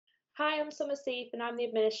Hi, I'm Summer Seath and I'm the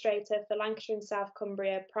administrator for Lancashire and South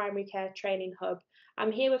Cumbria Primary Care Training Hub.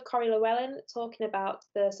 I'm here with Corrie Llewellyn talking about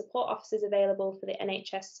the support offices available for the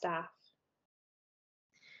NHS staff.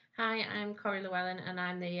 Hi, I'm Corrie Llewellyn and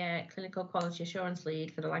I'm the Clinical Quality Assurance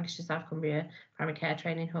Lead for the Lancashire South Cumbria Primary Care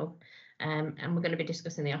Training Hub, and we're going to be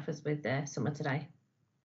discussing the offers with Summer today.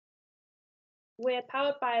 We're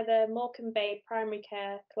powered by the Morecambe Bay Primary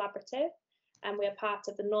Care Collaborative and we are part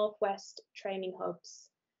of the North West Training Hubs.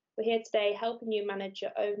 We're here today helping you manage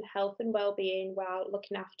your own health and well-being while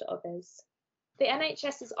looking after others. The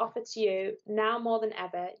NHS is offered to you now more than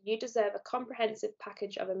ever. You deserve a comprehensive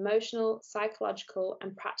package of emotional, psychological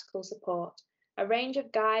and practical support. A range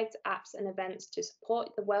of guides, apps and events to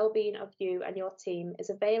support the well-being of you and your team is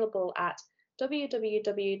available at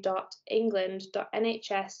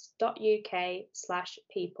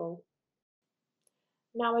www.england.nhs.uk/people.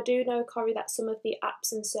 Now, I do know, Corrie, that some of the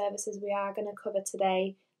apps and services we are going to cover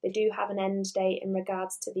today, they do have an end date in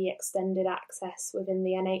regards to the extended access within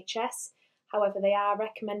the NHS. However, they are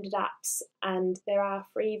recommended apps and there are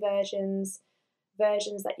free versions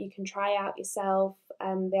that you can try out yourself.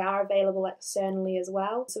 They are available externally as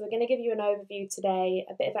well. So we're going to give you an overview today,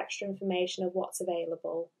 a bit of extra information of what's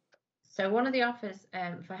available. So one of the offers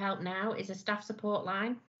for help now is a staff support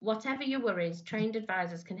line. Whatever your worries, trained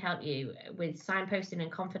advisors can help you with signposting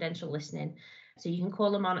and confidential listening. So you can call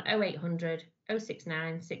them on 0800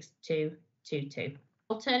 069 6222.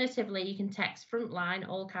 Alternatively, you can text Frontline,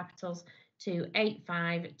 all capitals, to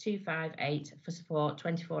 85258 for support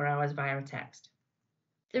 24 hours via a text.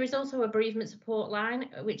 There is also a bereavement support line,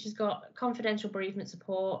 which has got confidential bereavement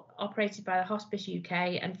support operated by the Hospice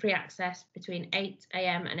UK and free access between 8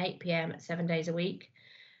 AM and 8 PM 7 days a week.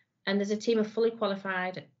 And there's a team of fully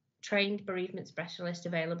qualified, trained bereavement specialists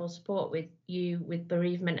available to support with you with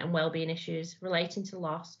bereavement and wellbeing issues relating to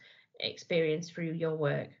loss experienced through your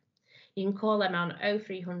work. You can call them on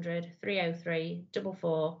 0300 303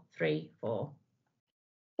 4434.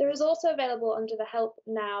 There is also available under the Help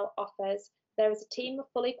Now offers. There is a team of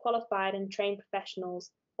fully qualified and trained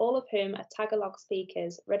professionals, all of whom are Tagalog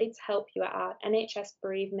speakers, ready to help you at our NHS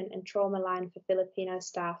bereavement and trauma line for Filipino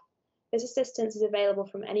staff. This assistance is available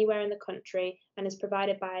from anywhere in the country and is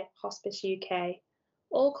provided by Hospice UK.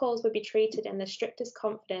 All calls will be treated in the strictest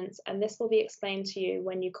confidence and this will be explained to you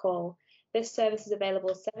when you call. This service is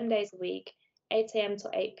available 7 days a week, 8 AM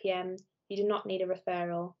till 8 PM. You do not need a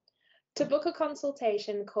referral. To book a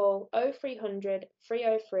consultation, call 0300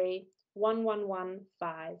 303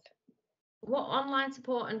 1115. What online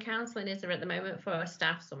support and counselling is there at the moment for our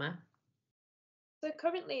staff, Summer? So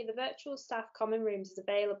currently the virtual staff common rooms is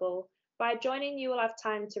available. By joining, you will have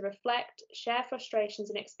time to reflect, share frustrations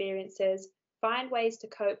and experiences, find ways to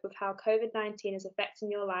cope with how COVID-19 is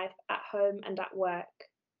affecting your life at home and at work.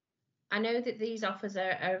 I know that these offers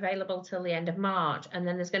are available till the end of March, and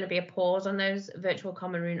then there's going to be a pause on those virtual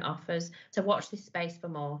common room offers, so watch this space for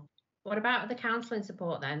more. What about the counselling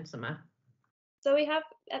support then, Summer? So we have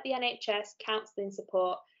at the NHS counselling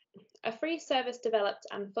support, a free service developed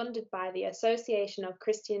and funded by the Association of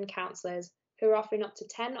Christian Counsellors, who are offering up to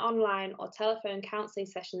 10 online or telephone counselling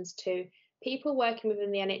sessions to people working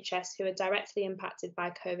within the NHS who are directly impacted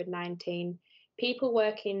by COVID-19, people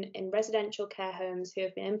working in residential care homes who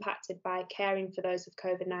have been impacted by caring for those with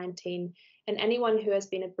COVID-19, and anyone who has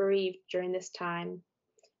been bereaved during this time.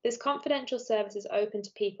 This confidential service is open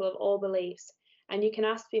to people of all beliefs, and you can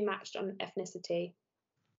ask to be matched on ethnicity.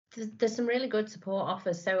 There's some really good support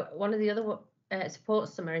offers. So one of the other support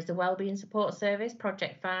Summer is the Wellbeing Support Service,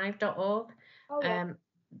 project5.org. Oh, yeah.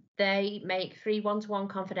 They make free one-to-one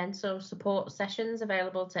confidential support sessions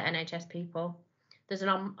available to NHS people. There's an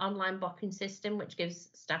online booking system which gives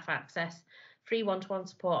staff access, free one-to-one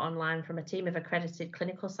support online from a team of accredited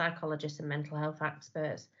clinical psychologists and mental health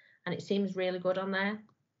experts. And it seems really good on there.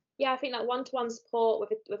 Yeah, I think that one-to-one support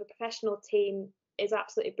with a professional team is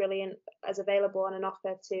absolutely brilliant, as available on an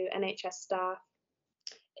offer to NHS staff.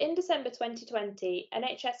 In December 2020,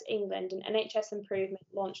 NHS England and NHS Improvement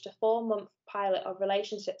launched a 4-month pilot of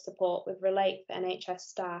relationship support with Relate for NHS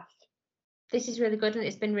staff. This is really good and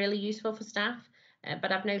it's been really useful for staff,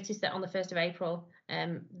 but I've noticed that on the 1st of April,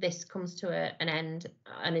 this comes to an end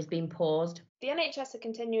and is being paused. The NHS are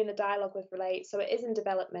continuing the dialogue with Relate, so it is in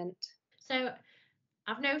development. So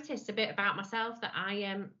I've noticed a bit about myself that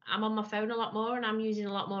I'm on my phone a lot more and I'm using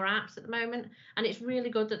a lot more apps at the moment, and it's really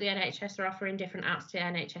good that the NHS are offering different apps to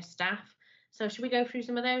NHS staff. So should we go through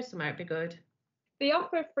some of those? Some might be good. The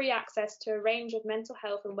offer of free access to a range of mental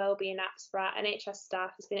health and wellbeing apps for our NHS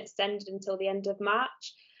staff has been extended until the end of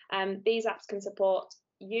March. These apps can support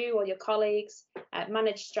you or your colleagues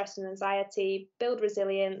manage stress and anxiety, build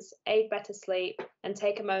resilience, aid better sleep, and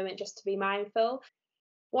take a moment just to be mindful.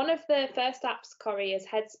 One of the first apps, Corrie, is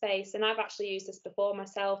Headspace, and I've actually used this before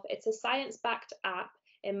myself. It's a science-backed app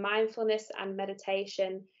in mindfulness and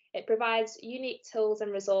meditation. It provides unique tools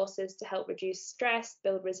and resources to help reduce stress,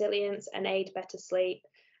 build resilience, and aid better sleep.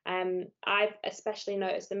 I've especially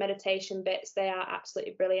noticed the meditation bits. They are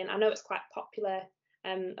absolutely brilliant. I know it's quite popular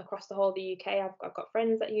across the whole of the UK. I've got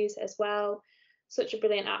friends that use it as well. Such a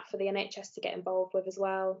brilliant app for the NHS to get involved with as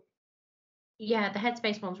well. Yeah, the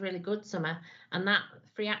Headspace one's really good, Summer, and that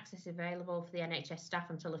free access is available for the NHS staff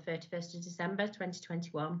until the 31st of December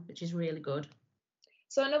 2021, which is really good.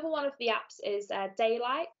 So another one of the apps is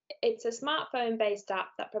Daylight. It's a smartphone-based app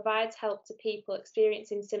that provides help to people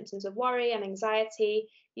experiencing symptoms of worry and anxiety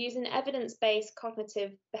using evidence-based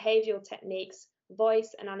cognitive behavioural techniques,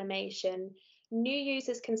 voice and animation. New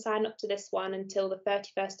users can sign up to this one until the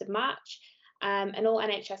 31st of March, and all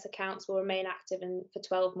NHS accounts will remain active for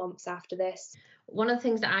 12 months after this. One of the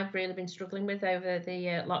things that I've really been struggling with over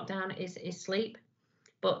the lockdown is sleep.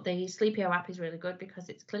 But the Sleepio app is really good because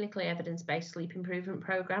it's clinically evidence-based sleep improvement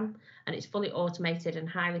program, and it's fully automated and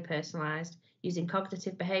highly personalised using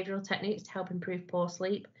cognitive behavioural techniques to help improve poor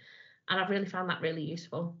sleep. And I've really found that really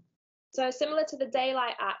useful. So similar to the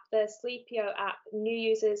Daylight app, the Sleepio app, new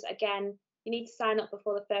users, again, you need to sign up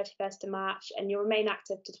before the 31st of March and you'll remain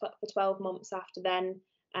active for 12 months after then.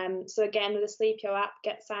 So again, with the Sleepio app,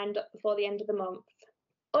 get signed up before the end of the month.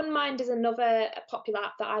 Unmind is another popular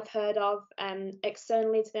app that I've heard of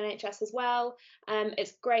externally to the NHS as well.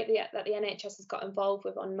 It's great that the NHS has got involved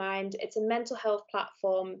with Unmind. It's a mental health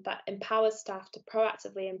platform that empowers staff to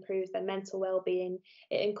proactively improve their mental well-being.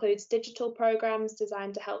 It includes digital programs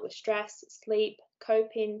designed to help with stress, sleep,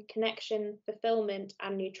 coping, connection, fulfillment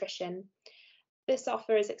and nutrition. This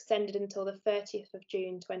offer is extended until the 30th of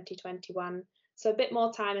June 2021, so a bit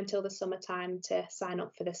more time until the summertime to sign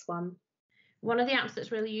up for this one. One of the apps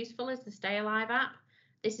that's really useful is the Stay Alive app.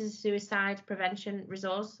 This is a suicide prevention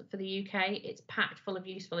resource for the UK. It's packed full of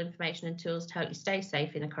useful information and tools to help you stay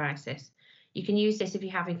safe in a crisis. You can use this if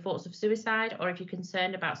you're having thoughts of suicide or if you're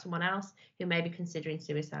concerned about someone else who may be considering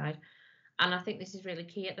suicide. And I think this is really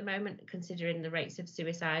key at the moment, considering the rates of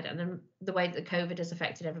suicide and the way that COVID has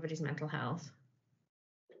affected everybody's mental health.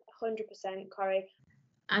 100%, Corrie.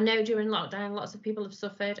 I know during lockdown, lots of people have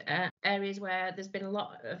suffered. Areas where there's been a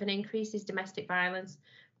lot of an increase is domestic violence.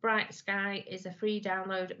 Bright Sky is a free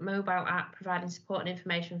download mobile app providing support and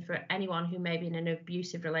information for anyone who may be in an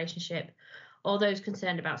abusive relationship or those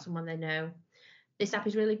concerned about someone they know. This app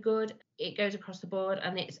is really good. It goes across the board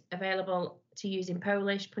and it's available to use in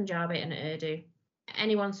Polish, Punjabi and Urdu.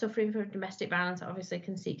 Anyone suffering from domestic violence obviously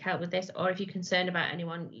can seek help with this, or if you're concerned about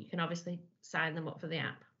anyone, you can obviously sign them up for the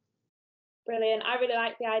app. Brilliant. I really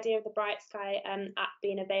like the idea of the Bright Sky app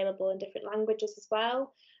being available in different languages as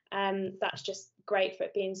well. That's just great for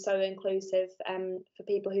it being so inclusive for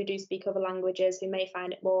people who do speak other languages who may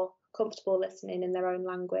find it more comfortable listening in their own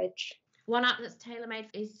language. One app that's tailor-made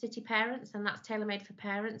is City Parents, and that's tailor-made for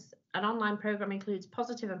parents. An online programme includes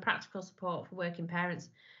positive and practical support for working parents,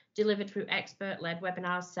 delivered through expert-led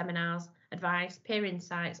webinars, seminars, advice, peer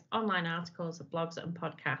insights, online articles, blogs and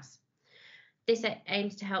podcasts. This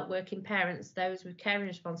aims to help working parents, those with caring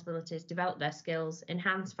responsibilities, develop their skills,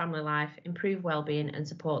 enhance family life, improve wellbeing and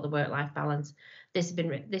support the work-life balance. This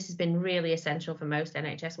has been really essential for most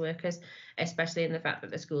NHS workers, especially in the fact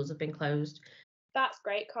that the schools have been closed. That's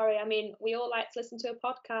great, Corrie. I mean, we all like to listen to a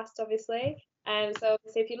podcast, obviously. So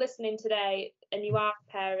if you're listening today and you are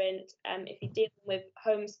a parent, if you're dealing with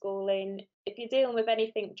homeschooling, if you're dealing with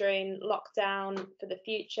anything during lockdown for the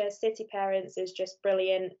future, City Parents is just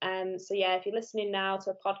brilliant. So yeah, if you're listening now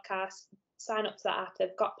to a podcast, sign up to that app.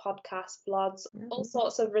 They've got podcasts, blogs, all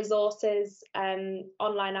sorts of resources,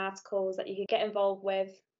 online articles that you can get involved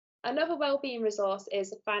with. Another wellbeing resource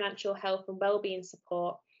is financial health and wellbeing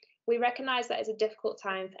support. We recognise that it's a difficult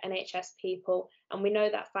time for NHS people, and we know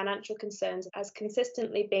that financial concerns has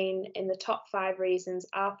consistently been in the top 5 reasons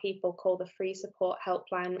our people call the free support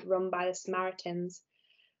helpline run by the Samaritans.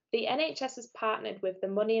 The NHS has partnered with the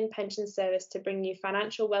Money and Pension Service to bring you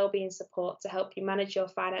financial wellbeing support to help you manage your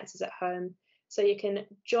finances at home. So you can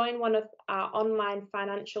join one of our online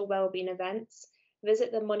financial wellbeing events,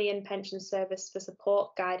 visit the Money and Pension Service for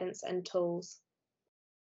support, guidance and tools.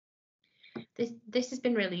 This has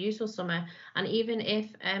been really useful, Summer, and even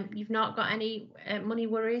if you've not got any money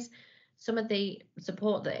worries, some of the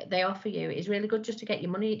support that they offer you is really good just to get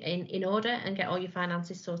your money in order and get all your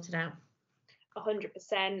finances sorted out.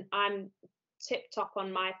 100%. I'm tip top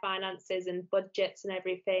on my finances and budgets and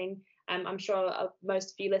everything. I'm sure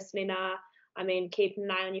most of you listening are. I mean, keeping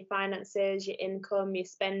an eye on your finances, your income, your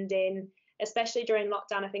spending, especially during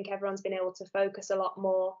lockdown. I think everyone's been able to focus a lot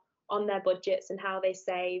more on their budgets and how they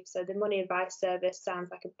save. So the money advice service sounds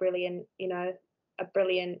like a brilliant, a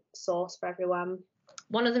brilliant source for everyone.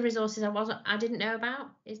 One of the resources I didn't know about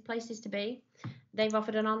is Places to Be. They've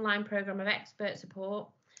offered an online programme of expert support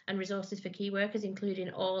and resources for key workers, including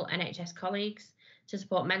all NHS colleagues, to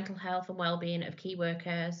support mental health and wellbeing of key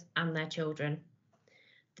workers and their children.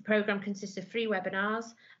 The programme consists of 3 webinars,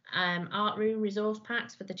 art room resource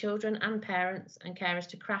packs for the children and parents and carers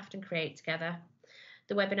to craft and create together.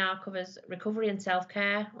 The webinar covers recovery and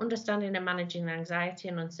self-care, understanding and managing anxiety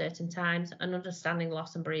in uncertain times, and understanding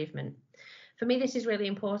loss and bereavement. For me, this is really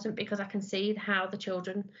important because I can see how the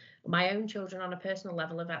children, my own children on a personal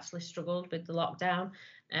level, have actually struggled with the lockdown,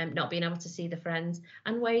 not being able to see the friends,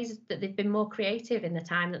 and ways that they've been more creative in the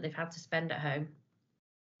time that they've had to spend at home.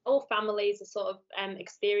 All families are sort of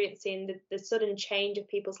experiencing the sudden change of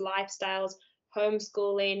people's lifestyles,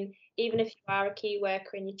 homeschooling. Even if you are a key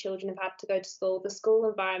worker and your children have had to go to school, the school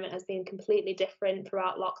environment has been completely different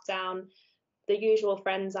throughout lockdown. The usual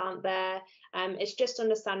friends aren't there. It's just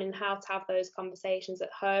understanding how to have those conversations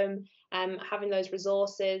at home, having those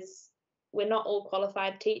resources. We're not all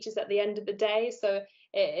qualified teachers at the end of the day, so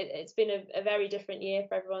it's been a very different year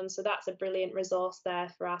for everyone. So that's a brilliant resource there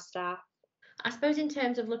for our staff. I suppose in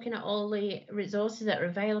terms of looking at all the resources that are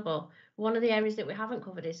available, one of the areas that we haven't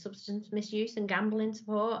covered is substance misuse and gambling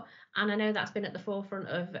support. And I know that's been at the forefront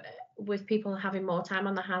of, with people having more time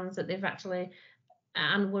on their hands, that they've actually,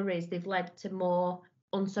 and worries, they've led to more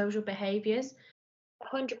unsocial behaviours.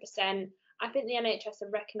 100%. I think the NHS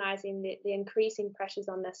are recognising the increasing pressures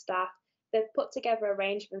on their staff. They've put together a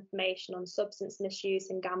range of information on substance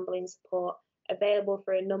misuse and gambling support available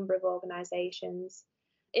for a number of organisations.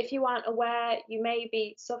 If you aren't aware, you may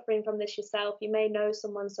be suffering from this yourself. You may know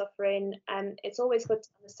someone suffering, and it's always good to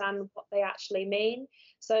understand what they actually mean.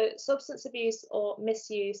 So substance abuse or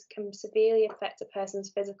misuse can severely affect a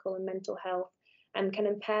person's physical and mental health and can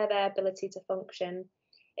impair their ability to function.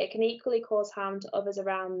 It can equally cause harm to others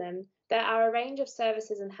around them. There are a range of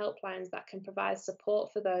services and helplines that can provide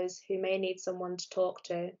support for those who may need someone to talk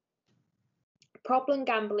to. Problem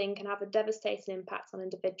gambling can have a devastating impact on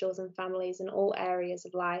individuals and families in all areas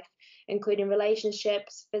of life, including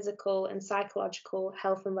relationships, physical and psychological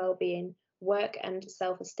health and well-being, work and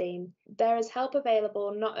self-esteem. There is help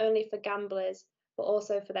available not only for gamblers, but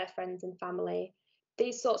also for their friends and family.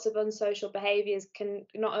 These sorts of unsocial behaviours can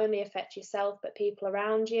not only affect yourself, but people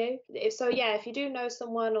around you. If you do know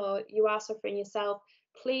someone or you are suffering yourself,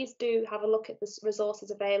 please do have a look at the resources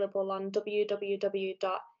available on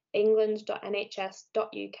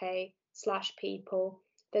www.england.nhs.uk/people.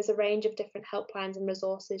 There's a range of different helplines and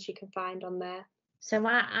resources you can find on there. So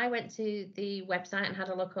I went to the website and had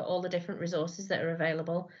a look at all the different resources that are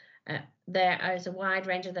available. There is a wide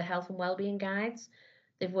range of the health and wellbeing guides.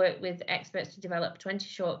 They've worked with experts to develop 20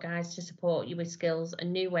 short guides to support you with skills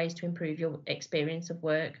and new ways to improve your experience of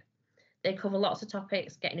work. They cover lots of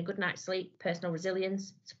topics: getting a good night's sleep, personal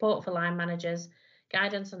resilience, support for line managers,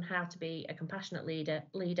 guidance on how to be a compassionate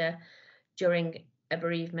leader during a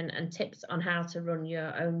bereavement, and tips on how to run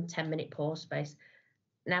your own 10-minute pause space.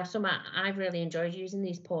 Now, I've really enjoyed using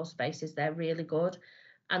these pause spaces. They're really good.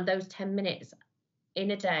 And those 10 minutes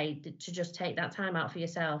in a day to just take that time out for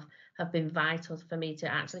yourself have been vital for me to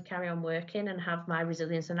actually carry on working and have my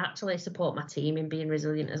resilience and actually support my team in being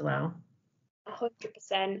resilient as well.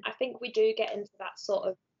 100%. I think we do get into that sort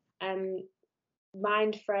of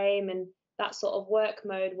mind frame and that sort of work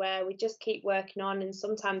mode where we just keep working on, and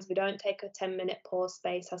sometimes we don't take a 10-minute pause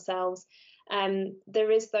space ourselves.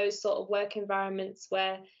 There is those sort of work environments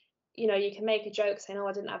where you can make a joke saying, "Oh,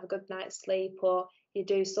 I didn't have a good night's sleep," or you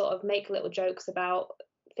do sort of make little jokes about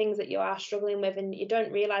things that you are struggling with, and you don't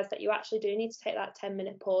realise that you actually do need to take that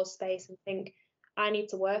 10-minute pause space and think, I need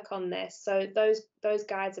to work on this. So those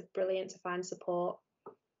guides are brilliant to find support.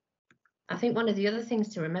 I think one of the other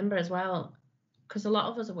things to remember as well, because a lot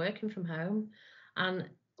of us are working from home, and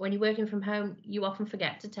when you're working from home, you often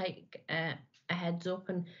forget to take a heads up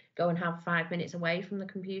and go and have 5 minutes away from the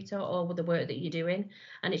computer or with the work that you're doing.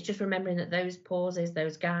 And it's just remembering that those pauses,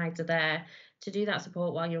 those guides are there to do that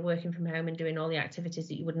support while you're working from home and doing all the activities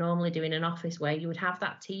that you would normally do in an office, where you would have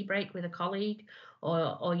that tea break with a colleague,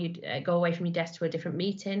 or you'd go away from your desk to a different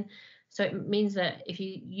meeting. So it means that if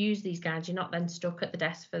you use these guides, you're not then stuck at the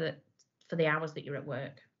desk for the hours that you're at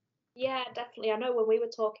work. Yeah, definitely. I know when we were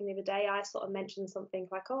talking the other day, I sort of mentioned something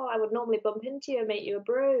like, "Oh, I would normally bump into you and make you a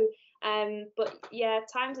brew." But yeah,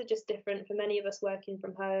 times are just different for many of us working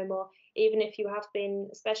from home, or even if you have been,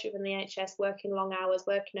 especially within the NHS, working long hours,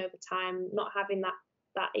 working overtime, not having that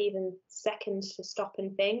that even second to stop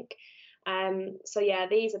and think. So yeah,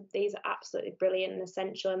 these are absolutely brilliant and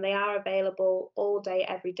essential, and they are available all day,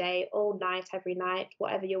 every day, all night, every night,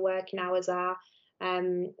 whatever your working hours are.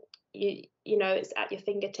 You know, it's at your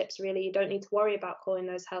fingertips really. You don't need to worry about calling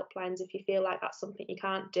those helplines if you feel like that's something you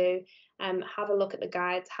can't do. Have a look at the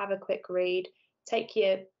guides, have a quick read, take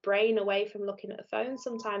your brain away from looking at the phone.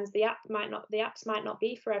 Sometimes the apps might not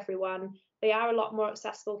be for everyone. They are a lot more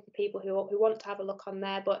accessible for people who want to have a look on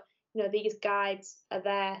there, but you know, these guides are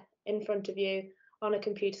there in front of you on a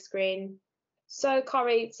computer screen. So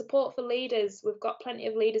Corrie, support for leaders. We've got plenty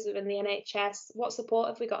of leaders within the NHS. What support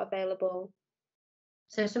have we got available?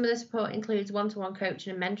 So some of the support includes one-to-one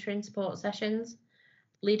coaching and mentoring support sessions,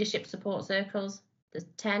 leadership support circles. There's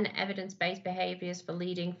 10 evidence-based behaviours for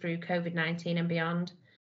leading through COVID-19 and beyond.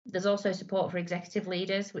 There's also support for executive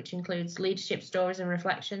leaders, which includes leadership stories and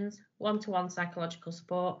reflections, one-to-one psychological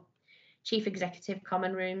support, chief executive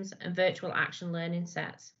common rooms, and virtual action learning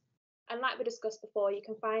sets. And like we discussed before, you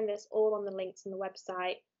can find this all on the links on the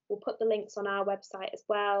website. We'll put the links on our website as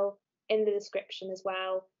well, in the description as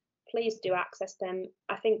well. Please do access them.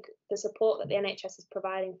 I think the support that the NHS is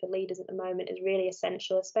providing for leaders at the moment is really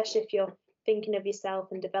essential, especially if you're thinking of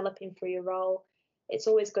yourself and developing through your role. It's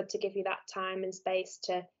always good to give you that time and space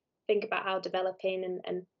to think about how developing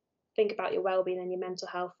and think about your wellbeing and your mental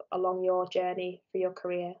health along your journey for your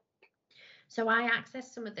career. So I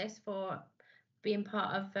accessed some of this for being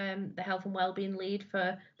part of the health and wellbeing lead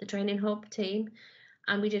for the training hub team,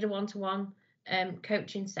 and we did a one-to-one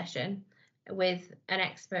coaching session with an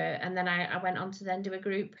expert, and then I went on to then do a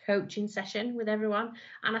group coaching session with everyone,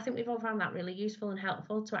 and I think we've all found that really useful and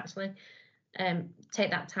helpful to actually take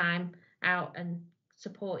that time out and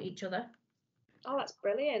support each other. Oh, that's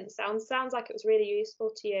brilliant. Sounds like it was really useful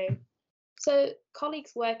to you. So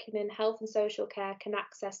colleagues working in health and social care can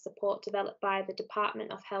access support developed by the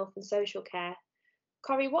Department of Health and Social Care.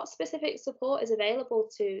 Corrie, what specific support is available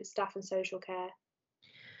to staff and social care?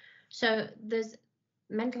 So there's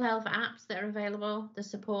mental health apps that are available, there's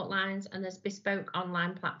support lines, and there's bespoke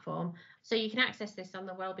online platform. So you can access this on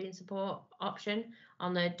the wellbeing support option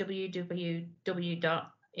on the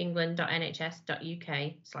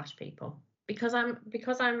www.england.nhs.uk/people. Because I'm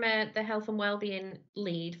the health and wellbeing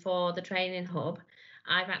lead for the training hub,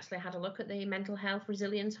 I've actually had a look at the mental health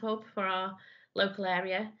resilience hub for our local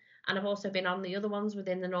area, and I've also been on the other ones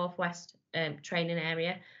within the Northwest training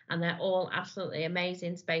area, and they're all absolutely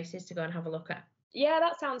amazing spaces to go and have a look at. Yeah,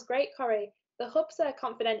 that sounds great, Corrie. The hubs are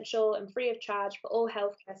confidential and free of charge for all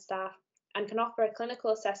healthcare staff and can offer a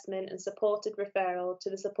clinical assessment and supported referral to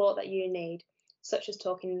the support that you need, such as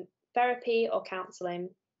talking therapy or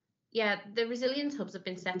counselling. Yeah, the resilience hubs have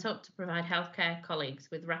been set up to provide healthcare colleagues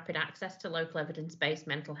with rapid access to local evidence-based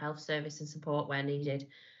mental health service and support where needed.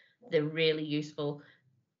 They're really useful.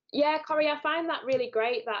 Yeah, Corrie, I find that really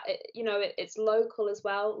great that it's local as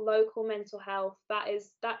well, local mental health. That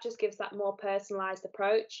just gives that more personalised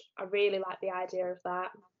approach. I really like the idea of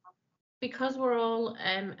that. Because we're all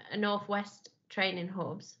a Northwest training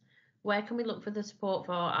hubs, where can we look for the support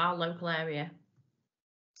for our local area?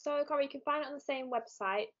 So, Corrie, you can find it on the same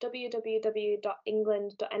website,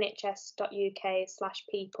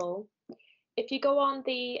 www.england.nhs.uk/people. If you go on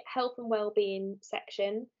the health and wellbeing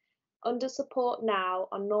section, under support now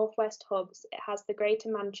on Northwest hubs, it has the Greater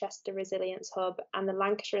Manchester Resilience Hub and the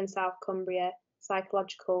Lancashire and South Cumbria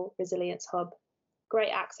Psychological Resilience Hub. Great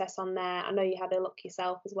access on there. I know you had a look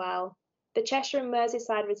yourself as well. The Cheshire and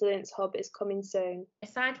Merseyside Resilience Hub is coming soon.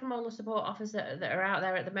 Aside from all the support offers that are out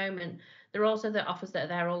there at the moment, there are also the offers that are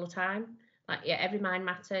there all the time. Like Every Mind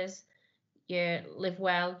Matters, your Live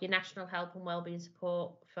Well, your National Health and Wellbeing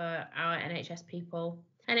support for our NHS people,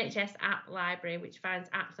 NHS App Library, which finds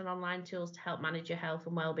apps and online tools to help manage your health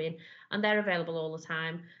and wellbeing, and they're available all the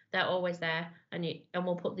time. They're always there, and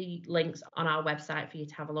we'll put the links on our website for you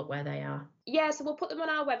to have a look where they are. Yeah, so we'll put them on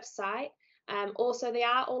our website. Also, they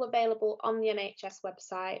are all available on the NHS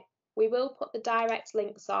website. We will put the direct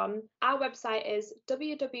links on. Our website is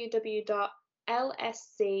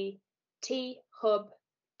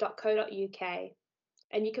www.lscthub.co.uk,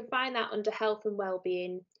 and you can find that under health and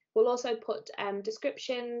wellbeing. We'll also put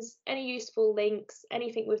descriptions, any useful links,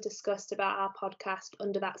 anything we've discussed about our podcast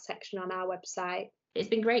under that section on our website. It's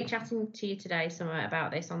been great chatting to you today, Summer,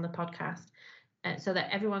 about this on the podcast, so that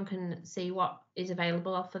everyone can see what is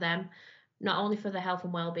available for them, not only for the health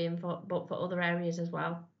and wellbeing, but for other areas as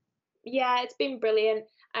well. Yeah, it's been brilliant.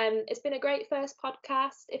 It's been a great first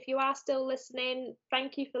podcast. If you are still listening,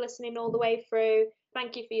 thank you for listening all the way through.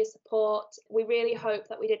 Thank you for your support. We really hope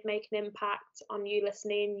that we did make an impact on you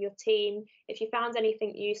listening, your team. If you found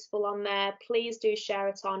anything useful on there, please do share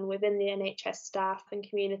it on within the NHS staff and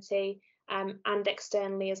community, and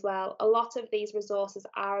externally as well. A lot of these resources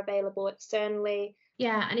are available externally.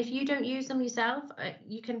 Yeah, and if you don't use them yourself,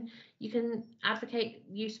 you can advocate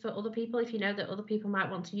use for other people if you know that other people might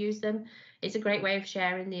want to use them. It's a great way of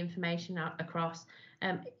sharing the information across.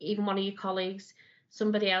 Even one of your colleagues,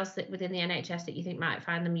 somebody else that within the NHS that you think might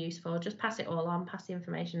find them useful, just pass it all on, pass the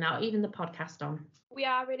information out, even the podcast on. We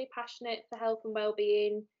are really passionate for health and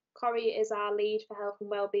wellbeing. Corrie is our lead for health and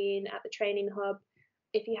wellbeing at the training hub.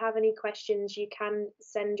 If you have any questions, you can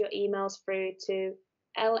send your emails through to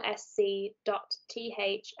lsc.th@nhs.net.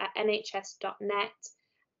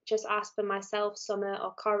 Just ask for myself, Summer,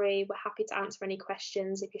 or Corrie. We're happy to answer any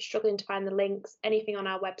questions. If you're struggling to find the links, anything on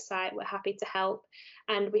our website, we're happy to help.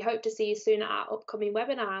 And we hope to see you soon at our upcoming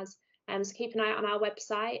webinars. So keep an eye out on our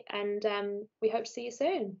website, and we hope to see you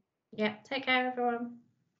soon. Yeah, take care, everyone.